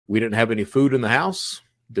We didn't have any food in the house.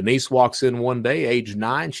 Denise walks in one day, age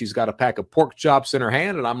 9. She's got a pack of pork chops in her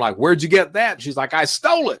hand. And I'm like, where'd you get that? She's like, I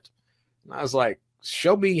stole it. And I was like,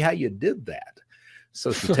 show me how you did that.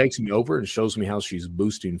 So she takes me over and shows me how she's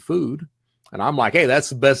boosting food. And I'm like, hey, that's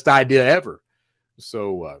the best idea ever.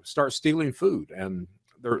 So start stealing food. And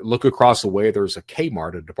look across the way. There's a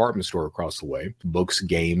Kmart, a department store across the way. Books,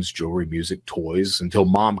 games, jewelry, music, toys, until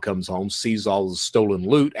mom comes home, sees all the stolen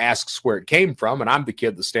loot, asks where it came from. And I'm the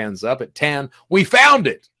kid that stands up at 10. We found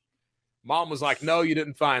it. Mom was like, no, you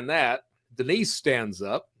didn't find that. Denise stands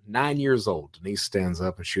up, 9 years old. Denise stands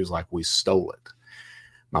up and she was like, we stole it.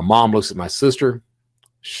 My mom looks at my sister,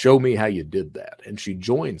 show me how you did that. And she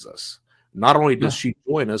joins us. Not only does she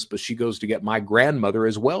join us, but she goes to get my grandmother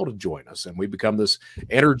as well to join us. And we become this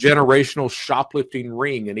intergenerational shoplifting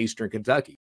ring in Eastern Kentucky.